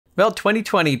Well,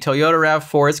 2020 Toyota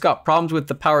Rav4 has got problems with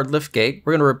the powered liftgate.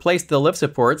 We're going to replace the lift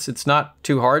supports. It's not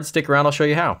too hard. Stick around, I'll show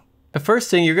you how. The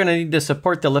first thing, you're going to need to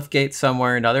support the liftgate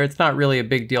somewhere or another. It's not really a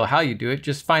big deal how you do it.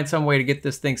 Just find some way to get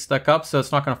this thing stuck up so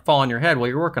it's not going to fall on your head while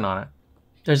you're working on it.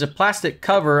 There's a plastic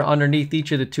cover underneath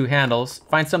each of the two handles.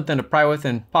 Find something to pry with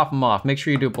and pop them off. Make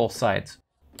sure you do both sides.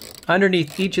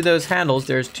 Underneath each of those handles,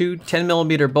 there's two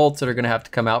 10mm bolts that are going to have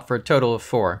to come out for a total of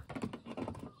 4.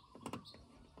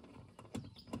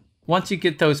 Once you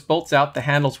get those bolts out, the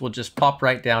handles will just pop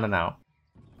right down and out.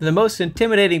 The most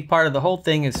intimidating part of the whole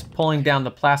thing is pulling down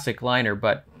the plastic liner,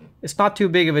 but it's not too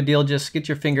big of a deal. Just get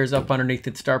your fingers up underneath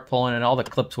it, start pulling, and all the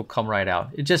clips will come right out.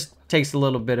 It just takes a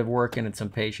little bit of work and some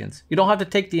patience. You don't have to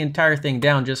take the entire thing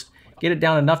down, just get it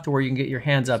down enough to where you can get your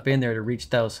hands up in there to reach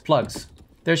those plugs.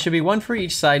 There should be one for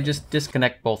each side, just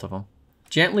disconnect both of them.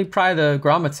 Gently pry the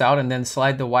grommets out and then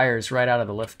slide the wires right out of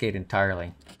the liftgate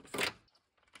entirely.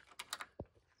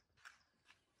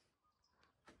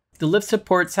 The lift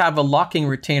supports have a locking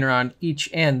retainer on each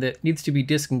end that needs to be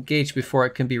disengaged before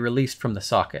it can be released from the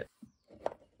socket.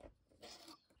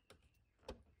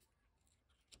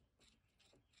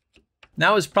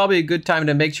 Now is probably a good time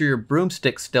to make sure your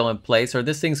broomstick's still in place, or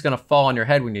this thing's going to fall on your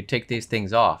head when you take these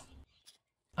things off.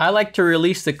 I like to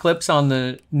release the clips on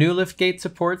the new liftgate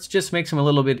supports. Just makes them a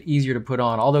little bit easier to put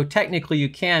on. Although technically you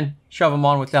can shove them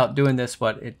on without doing this,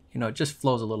 but it just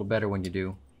flows a little better when you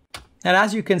do. And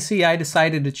as you can see, I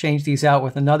decided to change these out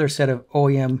with another set of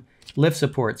OEM lift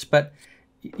supports. But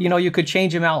you could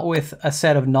change them out with a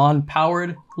set of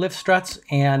non-powered lift struts,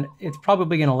 and it's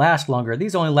probably going to last longer.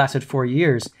 These only lasted 4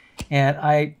 years, and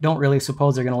I don't really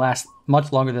suppose they're going to last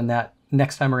much longer than that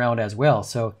next time around as well.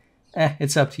 So,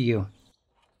 it's up to you.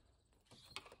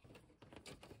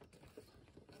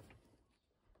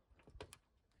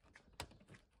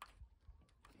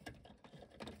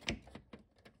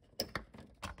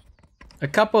 A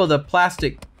couple of the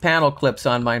plastic panel clips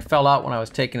on mine fell out when I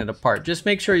was taking it apart. Just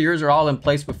make sure yours are all in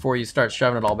place before you start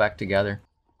shoving it all back together.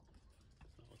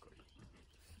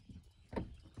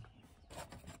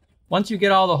 Once you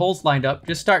get all the holes lined up,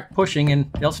 just start pushing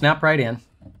and they'll snap right in.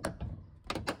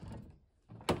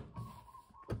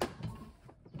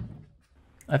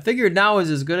 I figured now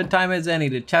is as good a time as any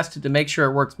to test it to make sure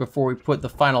it works before we put the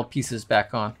final pieces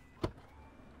back on.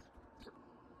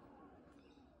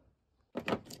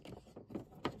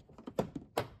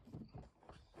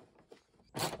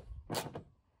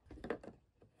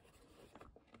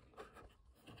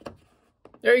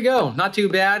 There you go. Not too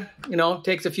bad.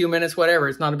 Takes a few minutes, whatever.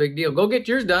 It's not a big deal. Go get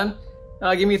yours done.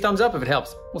 Give me a thumbs up if it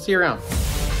helps. We'll see you around.